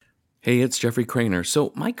Hey, it's Jeffrey Craner.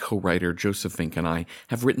 So, my co-writer Joseph Fink and I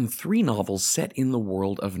have written 3 novels set in the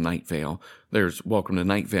world of Night Vale. There's Welcome to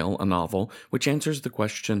Night Vale, a novel which answers the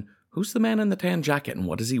question, who's the man in the tan jacket and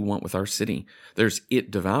what does he want with our city? There's It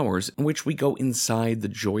Devours, in which we go inside the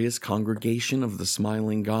joyous congregation of the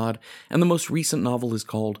smiling god. And the most recent novel is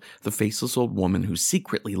called The Faceless Old Woman Who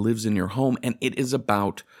Secretly Lives in Your Home, and it is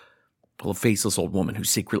about a faceless old woman who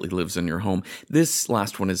secretly lives in your home. This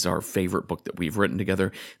last one is our favorite book that we've written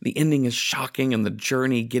together. The ending is shocking, and the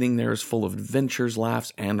journey getting there is full of adventures,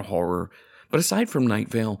 laughs, and horror. But aside from Night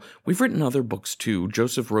Vale, we've written other books too.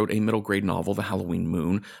 Joseph wrote a middle-grade novel, The Halloween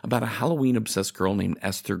Moon, about a Halloween-obsessed girl named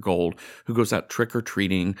Esther Gold who goes out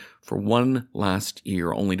trick-or-treating for one last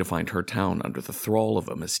year only to find her town under the thrall of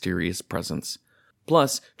a mysterious presence.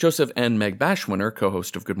 Plus, Joseph and Meg Bashwinner,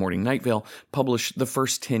 co-host of Good Morning Night Vale, published The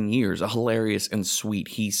First 10 Years, a hilarious and sweet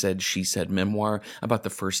he said, she said memoir about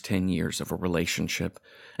the first 10 years of a relationship.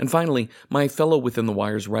 And finally, my fellow Within the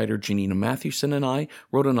Wires writer Janina Mathewson and I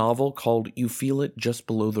wrote a novel called You Feel It Just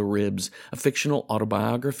Below the Ribs, a fictional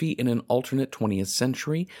autobiography in an alternate 20th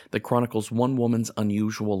century that chronicles one woman's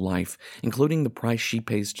unusual life, including the price she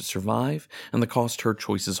pays to survive and the cost her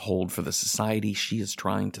choices hold for the society she is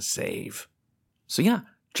trying to save. So yeah,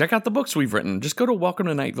 check out the books we've written. Just go to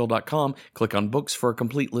welcometonightvale.com, click on books for a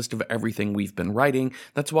complete list of everything we've been writing.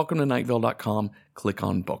 That's welcometonightvale.com, click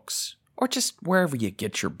on books. Or just wherever you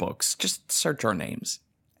get your books. Just search our names.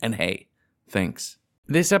 And hey, thanks.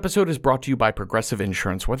 This episode is brought to you by Progressive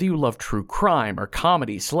Insurance. Whether you love true crime or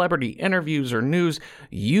comedy, celebrity interviews or news,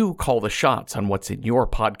 you call the shots on what's in your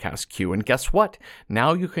podcast queue. And guess what?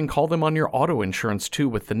 Now you can call them on your auto insurance too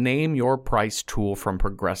with the Name Your Price tool from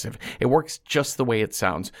Progressive. It works just the way it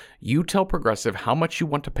sounds. You tell Progressive how much you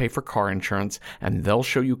want to pay for car insurance, and they'll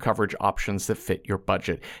show you coverage options that fit your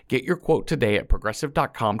budget. Get your quote today at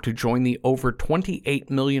Progressive.com to join the over 28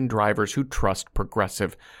 million drivers who trust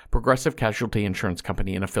Progressive. Progressive Casualty Insurance Company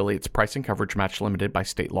and affiliates. Price and coverage match limited by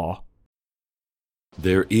state law.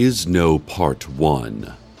 There is no part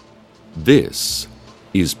 1. This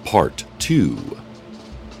is part 2.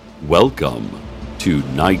 Welcome to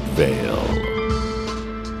Night Vale.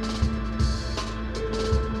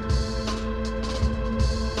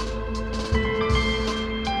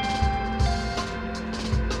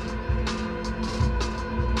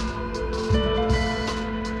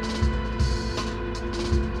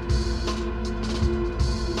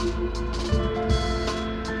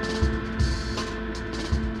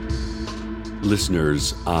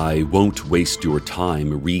 Listeners, I won't waste your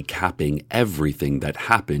time recapping everything that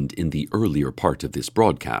happened in the earlier part of this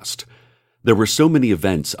broadcast. There were so many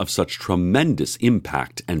events of such tremendous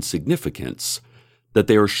impact and significance that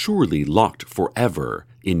they are surely locked forever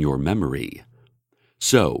in your memory.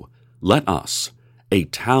 So, let us, a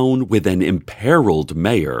town with an imperiled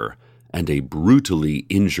mayor and a brutally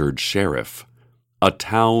injured sheriff, a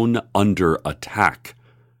town under attack,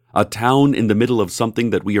 a town in the middle of something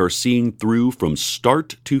that we are seeing through from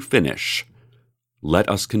start to finish. Let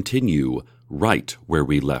us continue right where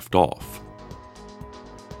we left off.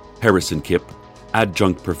 Harrison Kipp,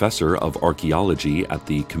 adjunct professor of archaeology at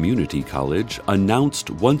the community college, announced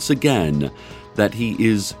once again that he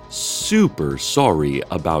is super sorry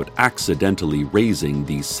about accidentally raising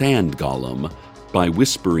the sand golem by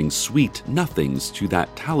whispering sweet nothings to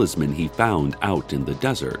that talisman he found out in the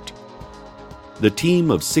desert. The team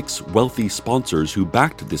of 6 wealthy sponsors who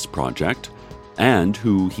backed this project, and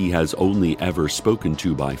who he has only ever spoken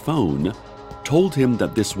to by phone, told him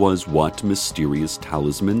that this was what mysterious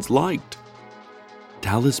talismans liked.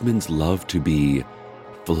 Talismans love to be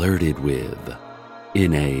flirted with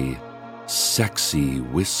in a sexy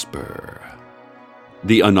whisper,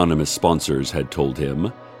 the anonymous sponsors had told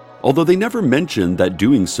him, although they never mentioned that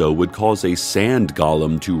doing so would cause a sand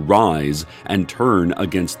golem to rise and turn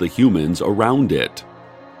against the humans around it.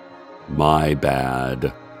 "My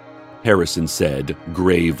bad," Harrison said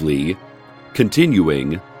gravely,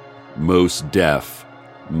 continuing, "Most deaf,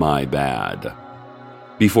 my bad,"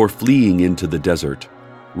 before fleeing into the desert,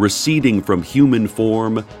 receding from human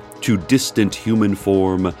form to distant human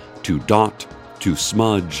form, to dot, to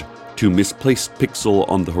smudge, to misplaced pixel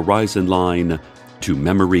on the horizon line, to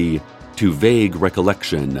memory, to vague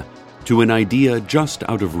recollection, to an idea just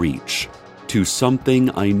out of reach, to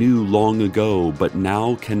something I knew long ago but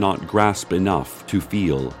now cannot grasp enough to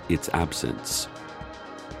feel its absence.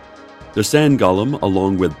 The sand golem,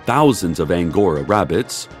 along with thousands of Angora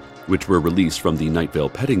rabbits, which were released from the Night Vale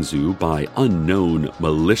petting zoo by unknown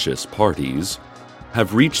malicious parties,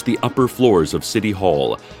 have reached the upper floors of City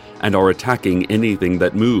Hall and are attacking anything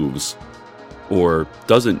that moves, or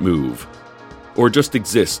doesn't move, or just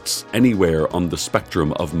exists anywhere on the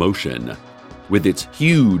spectrum of motion, with its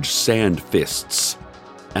huge sand fists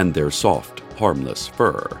and their soft, harmless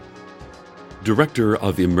fur. Director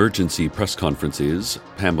of Emergency Press Conferences,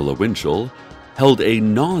 Pamela Winchell, held a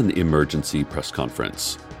non-emergency press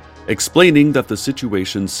conference, explaining that the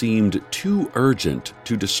situation seemed too urgent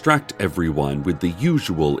to distract everyone with the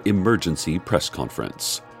usual emergency press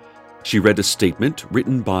conference. She read a statement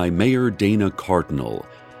written by Mayor Dana Cardinal,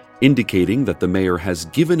 indicating that the mayor has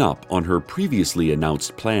given up on her previously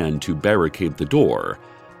announced plan to barricade the door,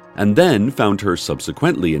 and then found her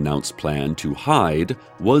subsequently announced plan to hide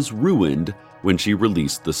was ruined when she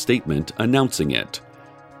released the statement announcing it.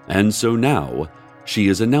 And so now, she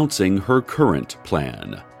is announcing her current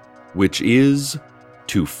plan, which is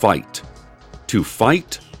to fight. To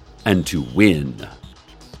fight and to win.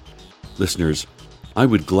 Listeners, I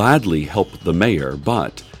would gladly help the mayor,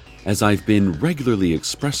 but as I've been regularly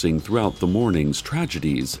expressing throughout the morning's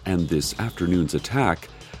tragedies and this afternoon's attack,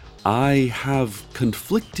 I have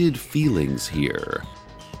conflicted feelings here.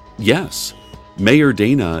 Yes, Mayor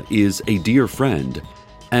Dana is a dear friend,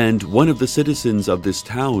 and one of the citizens of this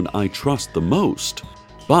town I trust the most,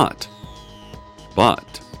 but,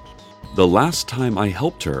 the last time I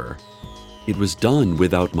helped her, it was done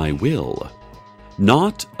without my will.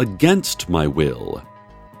 Not against my will.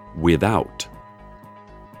 Without.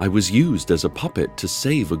 I was used as a puppet to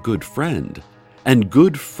save a good friend, and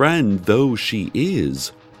good friend though she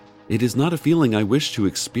is, it is not a feeling I wish to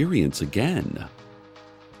experience again.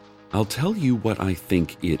 I'll tell you what I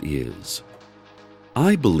think it is.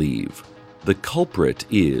 I believe the culprit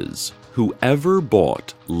is whoever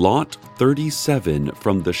bought Lot 37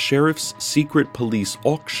 from the Sheriff's Secret Police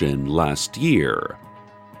auction last year.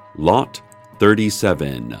 Lot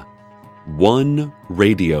 37. 1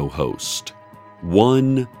 radio host.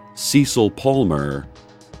 1 Cecil Palmer.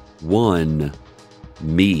 1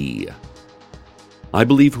 me. I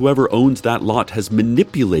believe whoever owns that lot has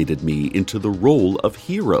manipulated me into the role of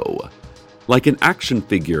hero, like an action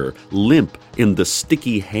figure limp in the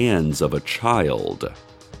sticky hands of a child.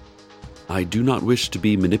 I do not wish to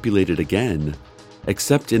be manipulated again,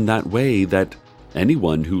 except in that way that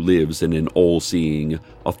anyone who lives in an all-seeing,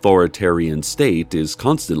 authoritarian state is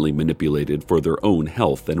constantly manipulated for their own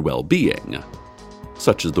health and well-being.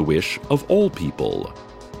 Such is the wish of all people,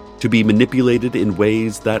 to be manipulated in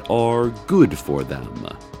ways that are good for them.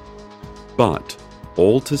 But,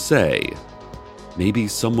 all to say, maybe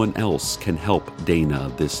someone else can help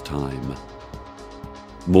Dana this time.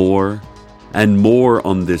 More and more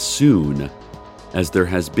on this soon, as there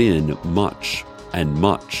has been much and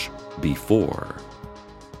much before.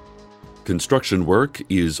 Construction work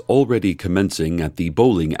is already commencing at the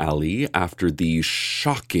bowling alley after the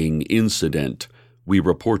shocking incident we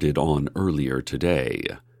reported on earlier today.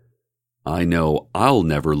 I know I'll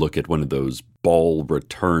never look at one of those ball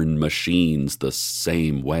return machines the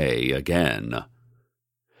same way again.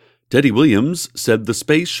 Teddy Williams said the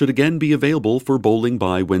space should again be available for bowling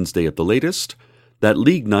by Wednesday at the latest, that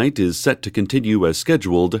league night is set to continue as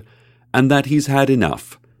scheduled, and that he's had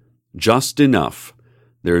enough. Just enough.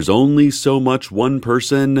 There's only so much one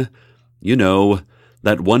person,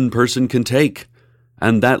 that one person can take,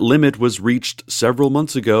 and that limit was reached several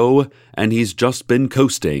months ago, and he's just been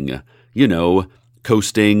coasting.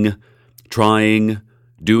 Coasting, trying,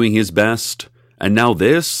 doing his best, and now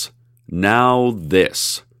this,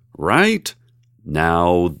 right?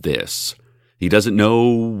 Now this. He doesn't know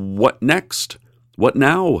what next. What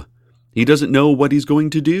now? He doesn't know what he's going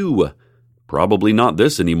to do. Probably not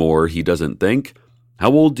this anymore, he doesn't think.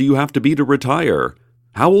 How old do you have to be to retire?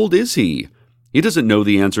 How old is he? He doesn't know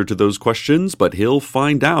the answer to those questions, but he'll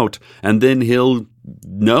find out, and then he'll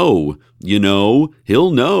know,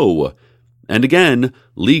 he'll know. And again,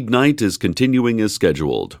 league night is continuing as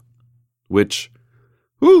scheduled. Which,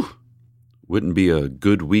 wouldn't be a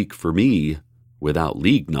good week for me without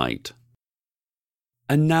league night.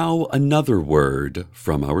 And now another word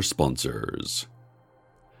from our sponsors.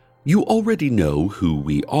 You already know who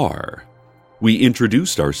we are. We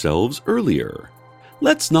introduced ourselves earlier.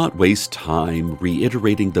 Let's not waste time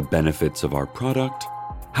reiterating the benefits of our product,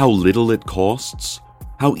 how little it costs,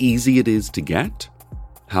 how easy it is to get,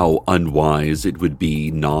 how unwise it would be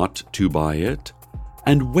not to buy it,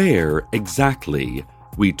 and where exactly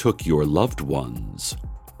we took your loved ones.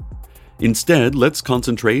 Instead, let's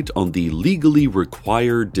concentrate on the legally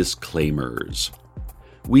required disclaimers.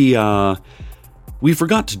 We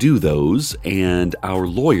forgot to do those, and our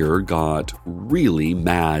lawyer got really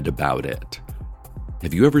mad about it.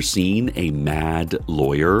 Have you ever seen a mad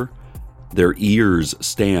lawyer? Their ears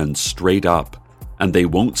stand straight up, and they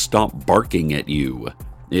won't stop barking at you.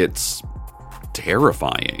 It's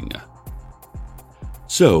terrifying.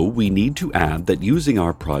 So we need to add that using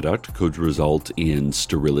our product could result in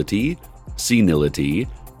sterility, senility,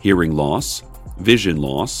 hearing loss, vision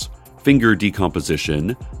loss, finger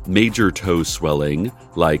decomposition, major toe swelling,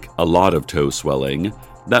 like a lot of toe swelling.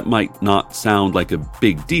 That might not sound like a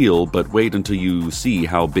big deal, but wait until you see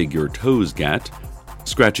how big your toes get.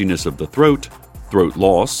 Scratchiness of the throat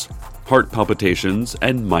loss, heart palpitations,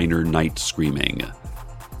 and minor night screaming.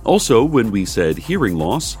 Also, when we said hearing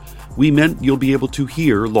loss, we meant you'll be able to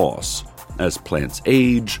hear loss. As plants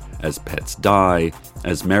age, as pets die,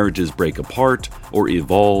 as marriages break apart, or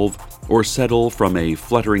evolve, or settle from a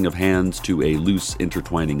fluttering of hands to a loose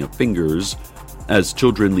intertwining of fingers, as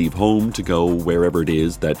children leave home to go wherever it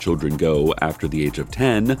is that children go after the age of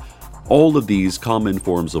 10, all of these common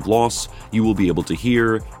forms of loss you will be able to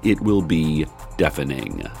hear. It will be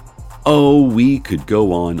deafening. Oh, we could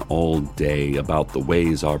go on all day about the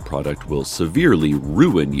ways our product will severely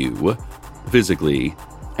ruin you, physically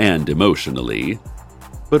and emotionally.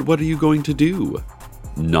 But what are you going to do?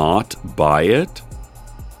 Not buy it?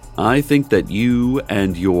 I think that you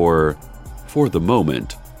and your, for the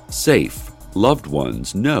moment, safe, loved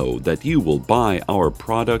ones know that you will buy our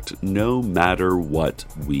product no matter what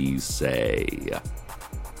we say.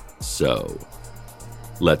 So,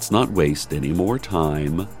 let's not waste any more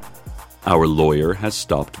time. Our lawyer has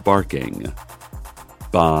stopped barking.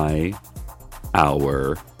 Buy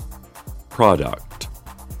our product.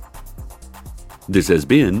 This has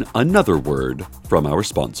been another word from our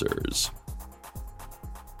sponsors.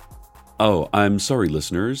 Oh, I'm sorry,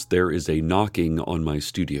 listeners. There is a knocking on my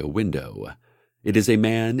studio window. It is a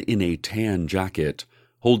man in a tan jacket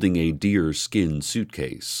holding a deerskin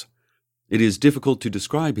suitcase. It is difficult to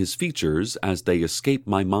describe his features as they escape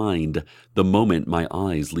my mind the moment my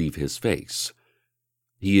eyes leave his face.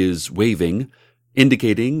 He is waving,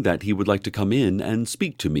 indicating that he would like to come in and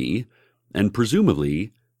speak to me, and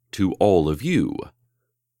presumably to all of you.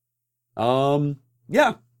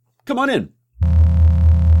 Yeah, come on in.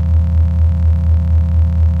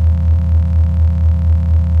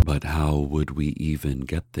 But how would we even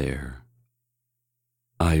get there?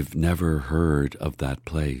 I've never heard of that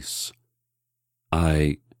place.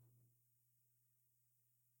 I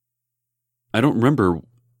don't remember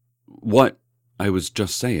what I was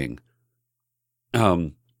just saying.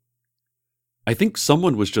 I think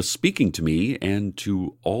someone was just speaking to me and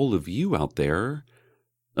to all of you out there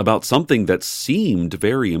about something that seemed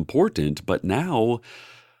very important, but now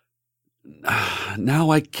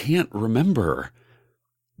I can't remember.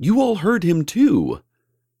 You all heard him too.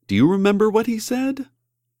 Do you remember what he said?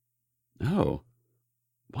 Oh,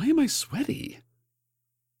 why am I sweaty?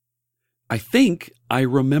 I think I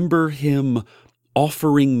remember him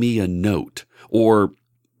offering me a note or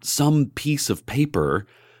some piece of paper.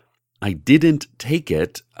 I didn't take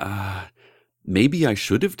it. Maybe I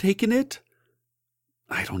should have taken it?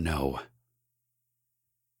 I don't know.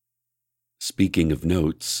 Speaking of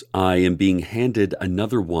notes, I am being handed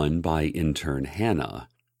another one by intern Hannah.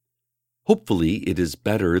 Hopefully it is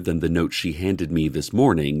better than the note she handed me this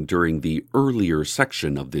morning during the earlier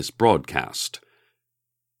section of this broadcast.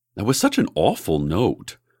 That was such an awful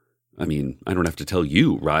note. I mean, I don't have to tell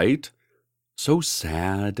you, right? So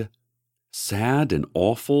sad. Sad and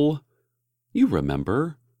awful. You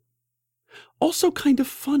remember. Also kind of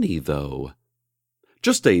funny, though.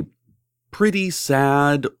 Just a pretty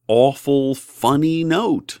sad, awful, funny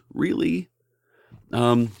note, really.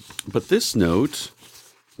 But this note,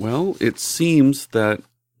 well, it seems that...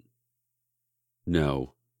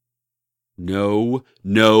 No.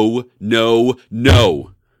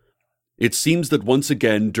 It seems that once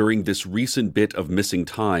again, during this recent bit of missing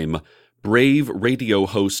time, brave radio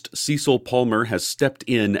host Cecil Palmer has stepped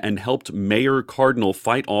in and helped Mayor Cardinal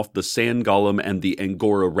fight off the sand golem and the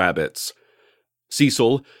Angora rabbits.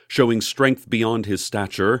 Cecil, showing strength beyond his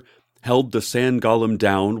stature, held the sand golem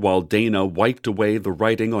down while Dana wiped away the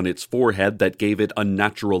writing on its forehead that gave it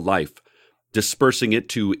unnatural life, dispersing it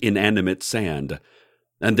to inanimate sand.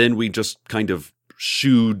 And then we just kind of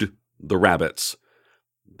shooed the rabbits.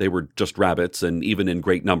 They were just rabbits, and even in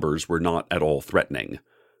great numbers were not at all threatening.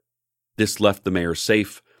 This left the mayor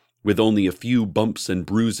safe, with only a few bumps and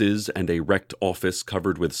bruises and a wrecked office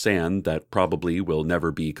covered with sand that probably will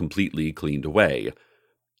never be completely cleaned away.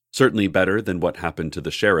 Certainly better than what happened to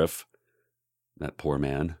the sheriff. That poor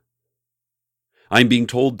man. I'm being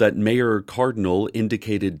told that Mayor Cardinal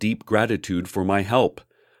indicated deep gratitude for my help.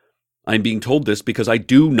 I'm being told this because I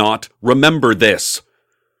do not remember this.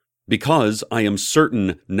 Because I am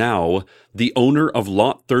certain now the owner of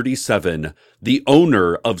Lot 37, the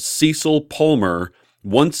owner of Cecil Palmer,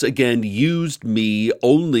 once again used me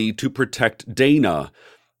only to protect Dana.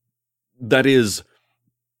 That is...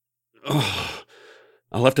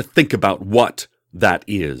 I'll have to think about what that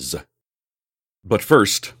is. But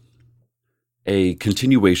first, a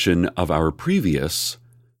continuation of our previous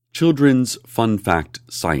Children's Fun Fact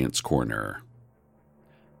Science Corner.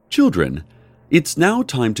 Children, it's now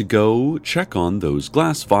time to go check on those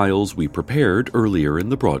glass vials we prepared earlier in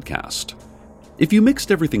the broadcast. If you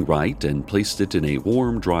mixed everything right and placed it in a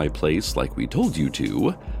warm, dry place like we told you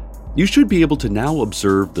to, you should be able to now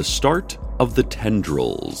observe the start of the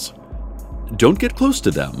tendrils. Don't get close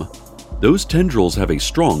to them. Those tendrils have a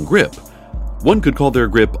strong grip. One could call their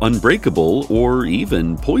grip unbreakable or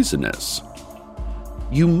even poisonous.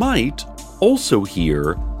 You might also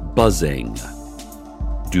hear buzzing.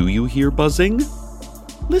 Do you hear buzzing?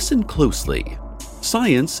 Listen closely.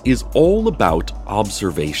 Science is all about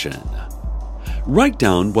observation. Write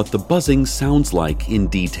down what the buzzing sounds like in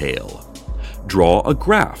detail. Draw a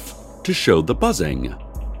graph to show the buzzing.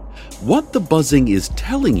 What the buzzing is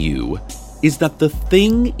telling you is that the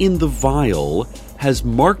thing in the vial has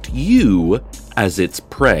marked you as its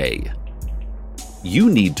prey. You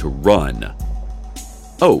need to run.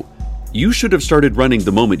 Oh, you should have started running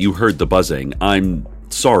the moment you heard the buzzing. I'm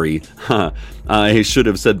sorry. I should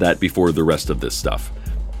have said that before the rest of this stuff.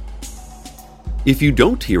 If you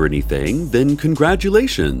don't hear anything, then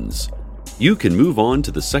congratulations. You can move on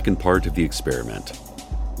to the second part of the experiment.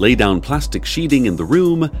 Lay down plastic sheeting in the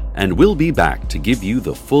room, and we'll be back to give you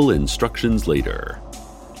the full instructions later.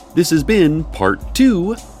 This has been part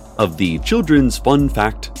 2 of the Children's Fun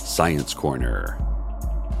Fact Science Corner.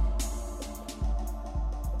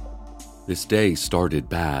 This day started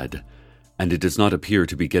bad, and it does not appear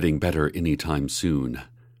to be getting better anytime soon.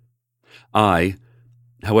 I,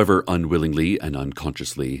 however unwillingly and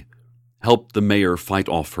unconsciously, helped the mayor fight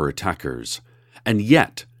off her attackers, and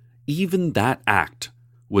yet, even that act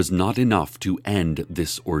was not enough to end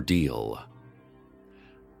this ordeal.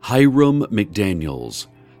 Hiram McDaniels,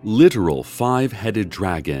 literal 5-headed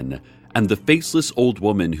dragon, and the faceless old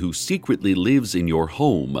woman who secretly lives in your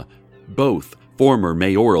home, both former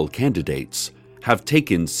mayoral candidates, have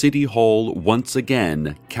taken City Hall once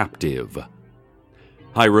again captive.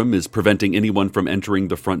 Hiram is preventing anyone from entering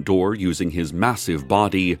the front door using his massive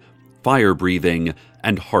body, fire-breathing,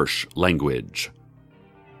 and harsh language.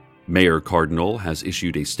 Mayor Cardinal has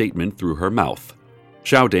issued a statement through her mouth,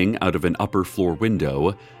 shouting out of an upper-floor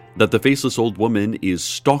window that the faceless old woman is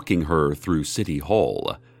stalking her through City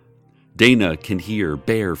Hall. Dana can hear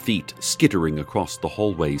bare feet skittering across the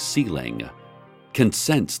hallway ceiling, can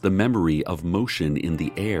sense the memory of motion in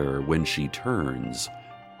the air when she turns,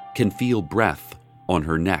 can feel breath on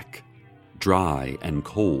her neck, dry and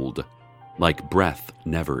cold, like breath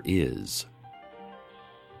never is.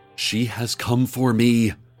 "She has come for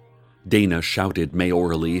me," Dana shouted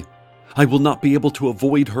mayorally. "I will not be able to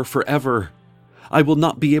avoid her forever. I will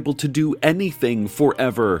not be able to do anything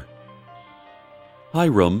forever."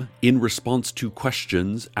 Hiram, in response to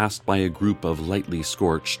questions asked by a group of lightly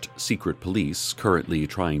scorched secret police currently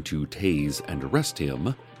trying to tase and arrest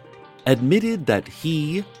him, admitted that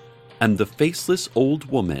he and the faceless old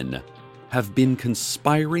woman have been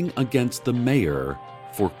conspiring against the mayor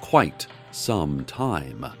for quite some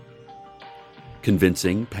time.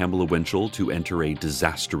 Convincing Pamela Winchell to enter a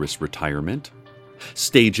disastrous retirement,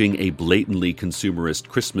 staging a blatantly consumerist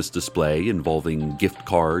Christmas display involving gift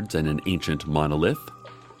cards and an ancient monolith,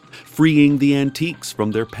 freeing the antiques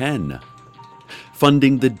from their pen,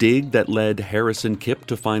 funding the dig that led Harrison Kipp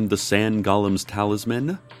to find the Sand Golem's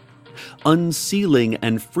talisman, unsealing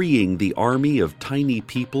and freeing the army of tiny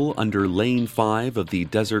people under Lane 5 of the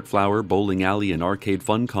Desert Flower Bowling Alley and Arcade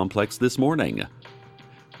Fun Complex this morning,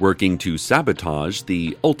 working to sabotage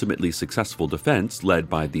the ultimately successful defense led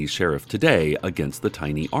by the sheriff today against the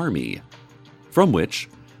tiny army, from which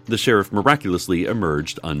the sheriff miraculously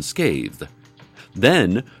emerged unscathed,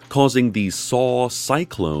 then causing the Saw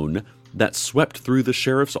cyclone that swept through the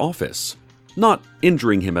sheriff's office, not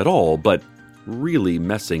injuring him at all, but really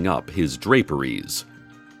messing up his draperies,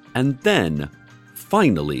 and then,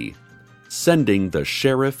 finally, sending the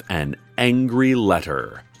sheriff an angry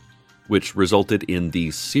letter, which resulted in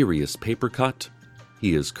the serious paper cut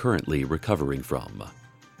he is currently recovering from.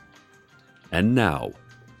 And now,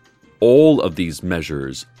 all of these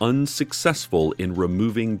measures unsuccessful in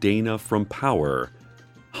removing Dana from power,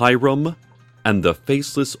 Hiram and the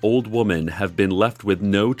faceless old woman have been left with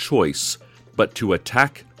no choice but to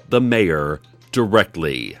attack the mayor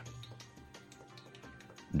directly.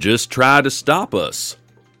 "Just try to stop us,"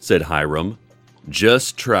 said Hiram.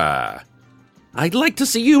 "Just try." "I'd like to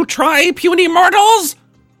see you try, puny mortals!"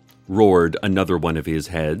 roared another one of his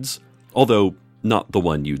heads, although not the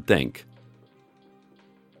one you'd think.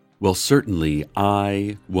 Well, certainly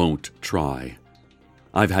I won't try.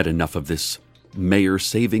 I've had enough of this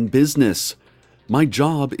mayor-saving business. My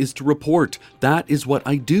job is to report. That is what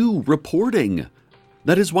I do, reporting.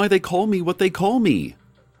 That is why they call me what they call me,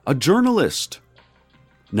 a journalist.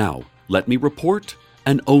 Now, let me report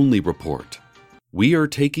and only report. We are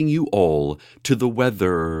taking you all to the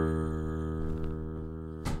weather.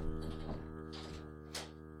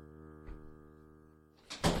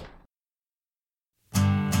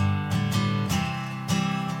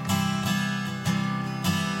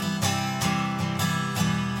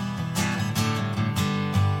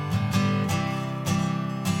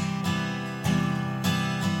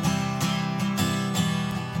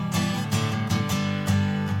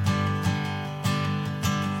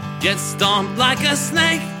 Get stomped like a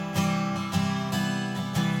snake,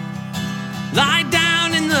 lie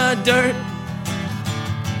down in the dirt,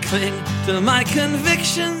 cling to my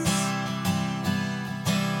convictions,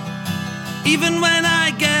 even when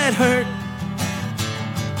I get hurt.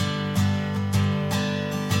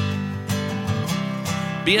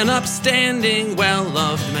 Be an upstanding,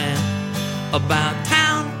 well-loved man about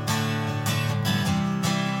town.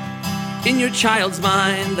 In your child's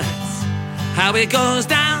mind, that's how it goes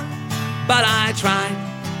down. But I tried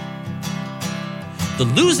the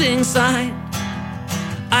losing side.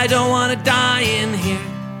 I don't want to die in here.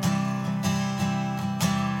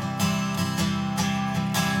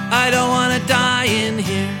 I don't want to die in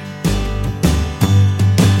here.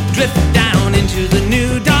 Drift down into the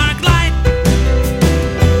new dark light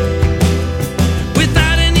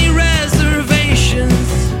without any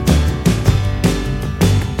reservations.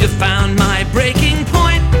 You found my breaking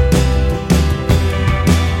point.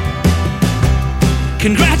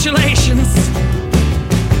 Congratulations.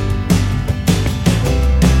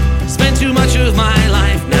 Spent too much of my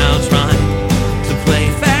life now trying to play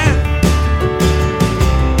fair.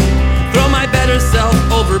 Throw my better self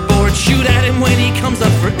overboard, shoot at him when he comes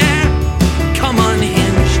up for air. Come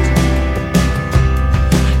unhinged,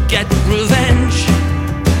 get revenge.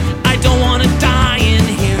 I don't want to die in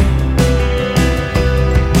here.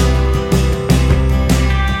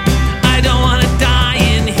 I don't want to die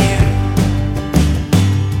in here.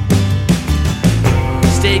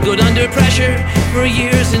 Stay good under pressure for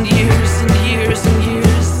years and years and years and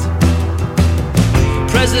years.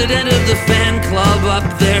 President of the fan club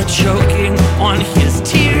up there choking on his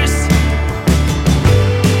tears.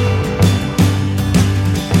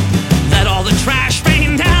 Let all the trash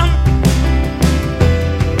rain down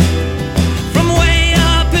from way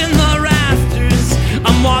up in the rafters.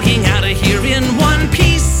 I'm walking out of here in one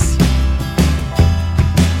piece.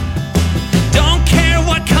 Don't care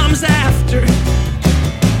what comes after.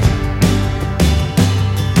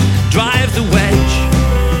 Drive the wedge,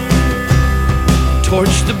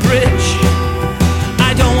 torch the bridge.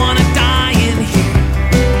 I don't want to die in here.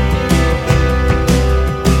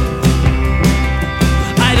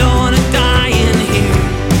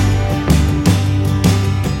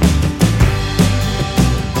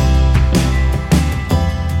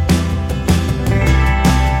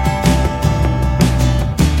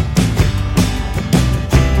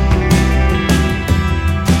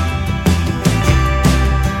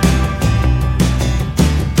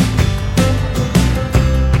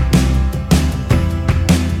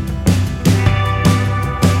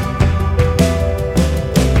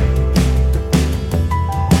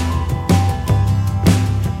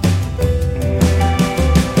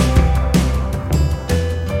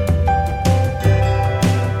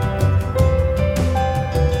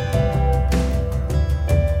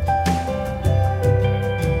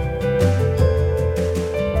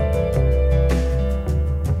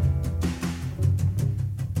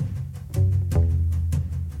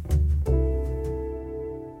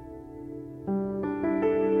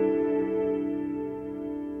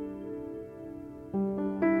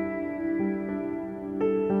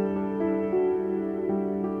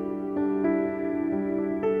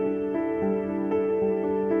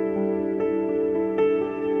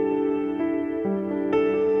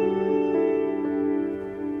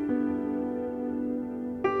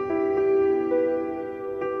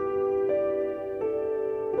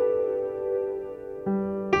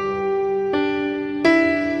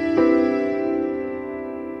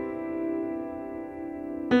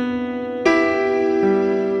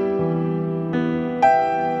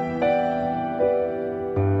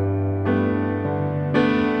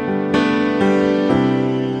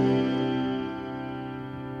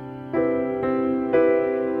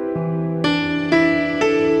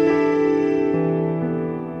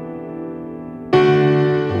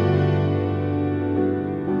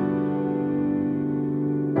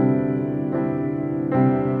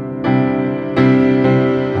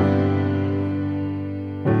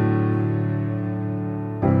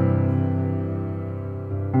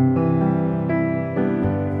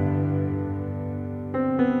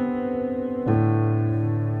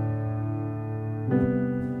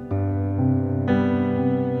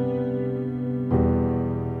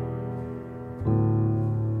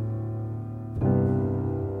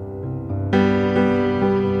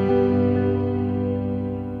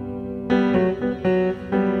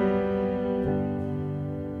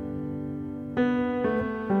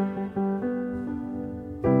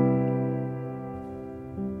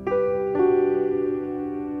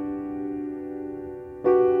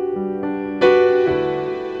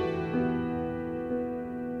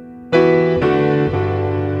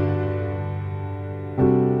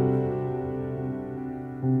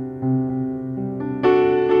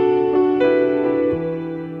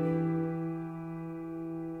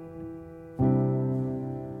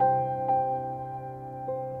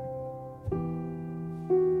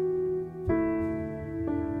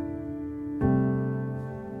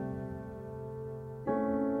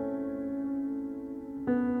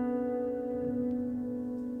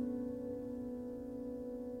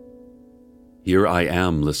 Here I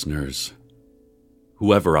am, listeners.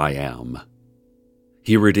 Whoever I am.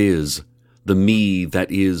 Here it is, the me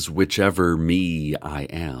that is whichever me I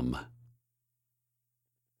am.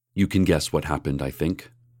 You can guess what happened, I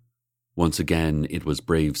think. Once again, it was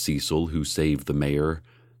brave Cecil who saved the mayor,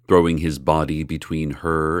 throwing his body between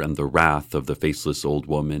her and the wrath of the faceless old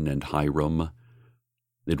woman and Hiram.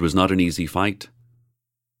 It was not an easy fight,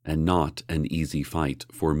 and not an easy fight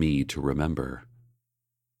for me to remember.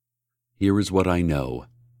 Here is what I know.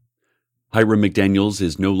 Hiram McDaniels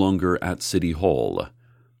is no longer at City Hall.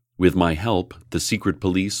 With my help, the secret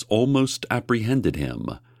police almost apprehended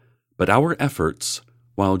him, but our efforts,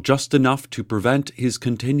 while just enough to prevent his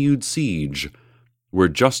continued siege, were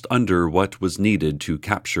just under what was needed to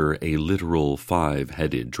capture a literal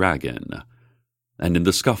 5-headed dragon. And in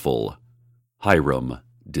the scuffle, Hiram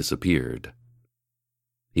disappeared.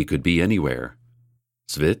 He could be anywhere.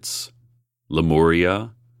 Svitz,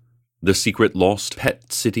 Lemuria, the secret lost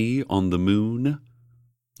pet city on the moon,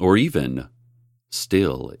 or even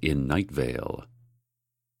still in Night Vale.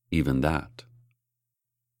 Even that.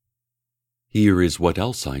 Here is what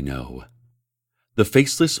else I know. The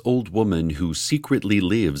faceless old woman who secretly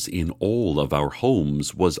lives in all of our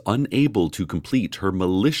homes was unable to complete her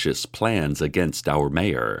malicious plans against our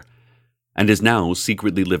mayor, and is now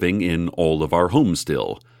secretly living in all of our homes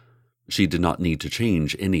still. She did not need to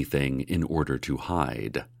change anything in order to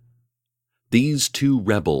hide. These two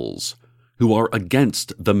rebels, who are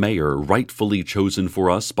against the mayor rightfully chosen for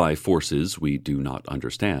us by forces we do not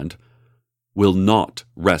understand, will not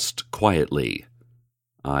rest quietly.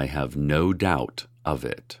 I have no doubt of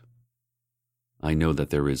it. I know that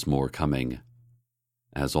there is more coming.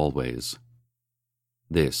 As always,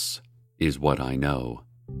 this is what I know.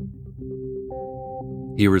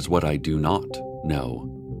 Here is what I do not know.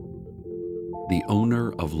 The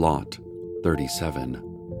owner of Lot 37,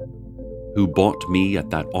 who bought me at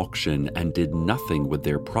that auction and did nothing with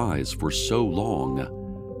their prize for so long,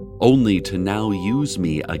 only to now use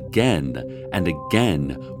me again and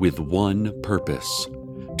again with one purpose: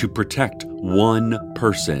 to protect one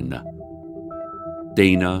person.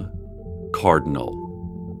 Dana Cardinal.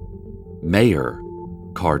 Mayor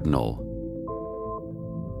Cardinal.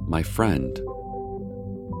 My friend.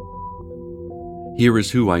 Here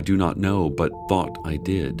is who I do not know but thought I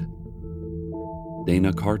did.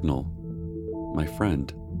 Dana Cardinal. My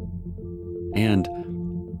friend. And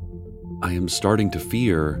I am starting to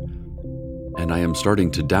fear, and I am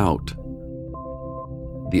starting to doubt,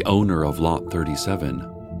 the owner of Lot 37.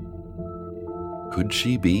 Could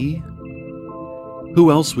she be?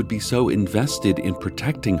 Who else would be so invested in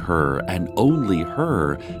protecting her and only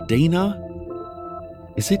her? Dana?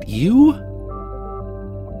 Is it you?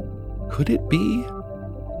 Could it be?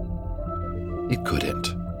 It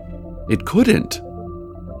couldn't. It couldn't.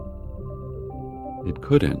 It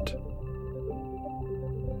couldn't.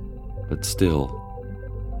 But still.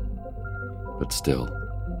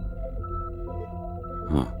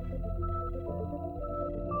 Huh.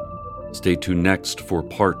 Stay tuned next for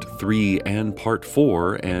Part 3 and Part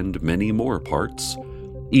 4 and many more parts,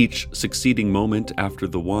 each succeeding moment after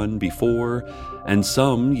the one before, and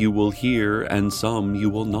some you will hear and some you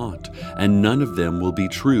will not, and none of them will be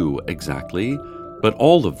true exactly, but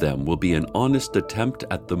all of them will be an honest attempt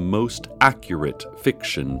at the most accurate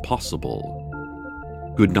fiction possible.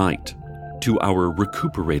 Good night to our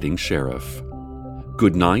recuperating sheriff.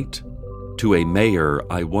 Good night to a mayor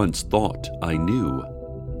I once thought I knew.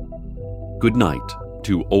 Good night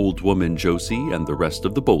to Old Woman Josie and the rest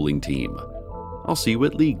of the bowling team. I'll see you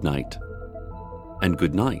at League Night. And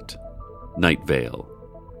good night, Night Vale.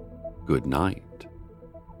 Good night.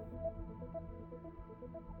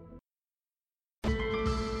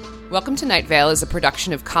 Welcome to Night Vale is a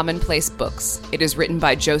production of Commonplace Books. It is written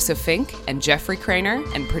by Joseph Fink and Jeffrey Craner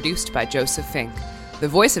and produced by Joseph Fink. The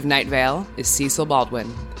voice of Night Vale is Cecil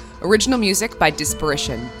Baldwin. Original music by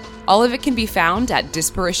Disparition. All of it can be found at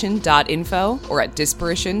disparition.info or at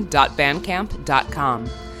disparition.bandcamp.com.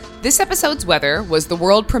 This episode's weather was the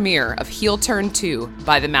world premiere of Heel Turn 2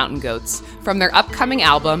 by the Mountain Goats from their upcoming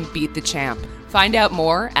album Beat the Champ. Find out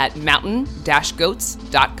more at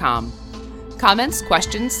mountain-goats.com. Comments,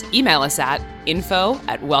 questions, email us at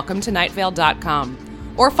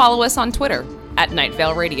info@welcometonightvale.com or follow us on Twitter at Night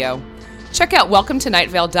Vale Radio. Check out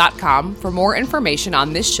welcometonightvale.com for more information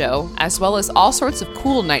on this show, as well as all sorts of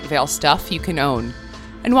cool Night Vale stuff you can own.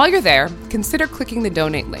 And while you're there, consider clicking the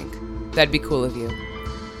donate link. That'd be cool of you.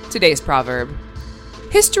 Today's proverb: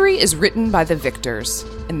 history is written by the victors,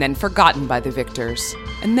 and then forgotten by the victors,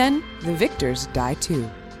 and then the victors die too.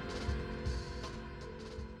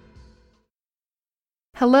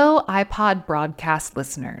 Hello, iPod broadcast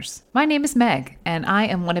listeners. My name is Meg, and I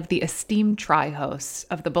am one of the esteemed tri-hosts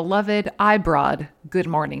of the beloved iBroad Good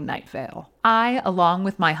Morning Night Vale. I, along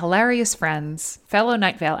with my hilarious friends, fellow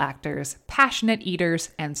Night Vale actors, passionate eaters,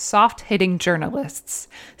 and soft-hitting journalists,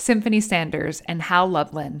 Symphony Sanders and Hal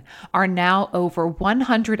Lublin, are now over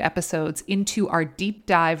 100 episodes into our deep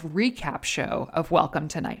dive recap show of Welcome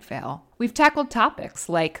to Night Vale. We've tackled topics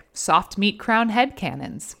like soft meat crown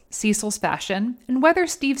headcanons, Cecil's fashion, and whether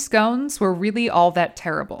Steve scones were really all that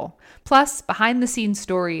terrible, plus behind-the-scenes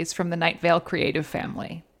stories from the Night Vale creative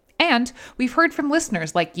family. And we've heard from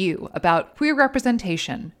listeners like you about queer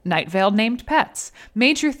representation, Night Vale named pets,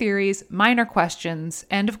 major theories, minor questions,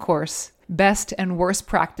 and of course, best and worst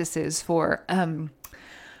practices for,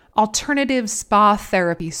 alternative spa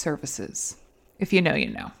therapy services. If you know,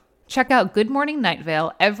 you know. Check out Good Morning Night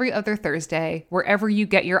Vale every other Thursday, wherever you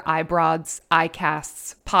get your iBroads,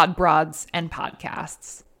 iCasts, Podbroads, and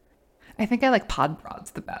podcasts. I think I like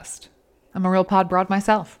Podbroads the best. I'm a real Podbroad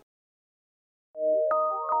myself.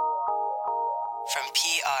 From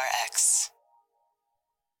PRX.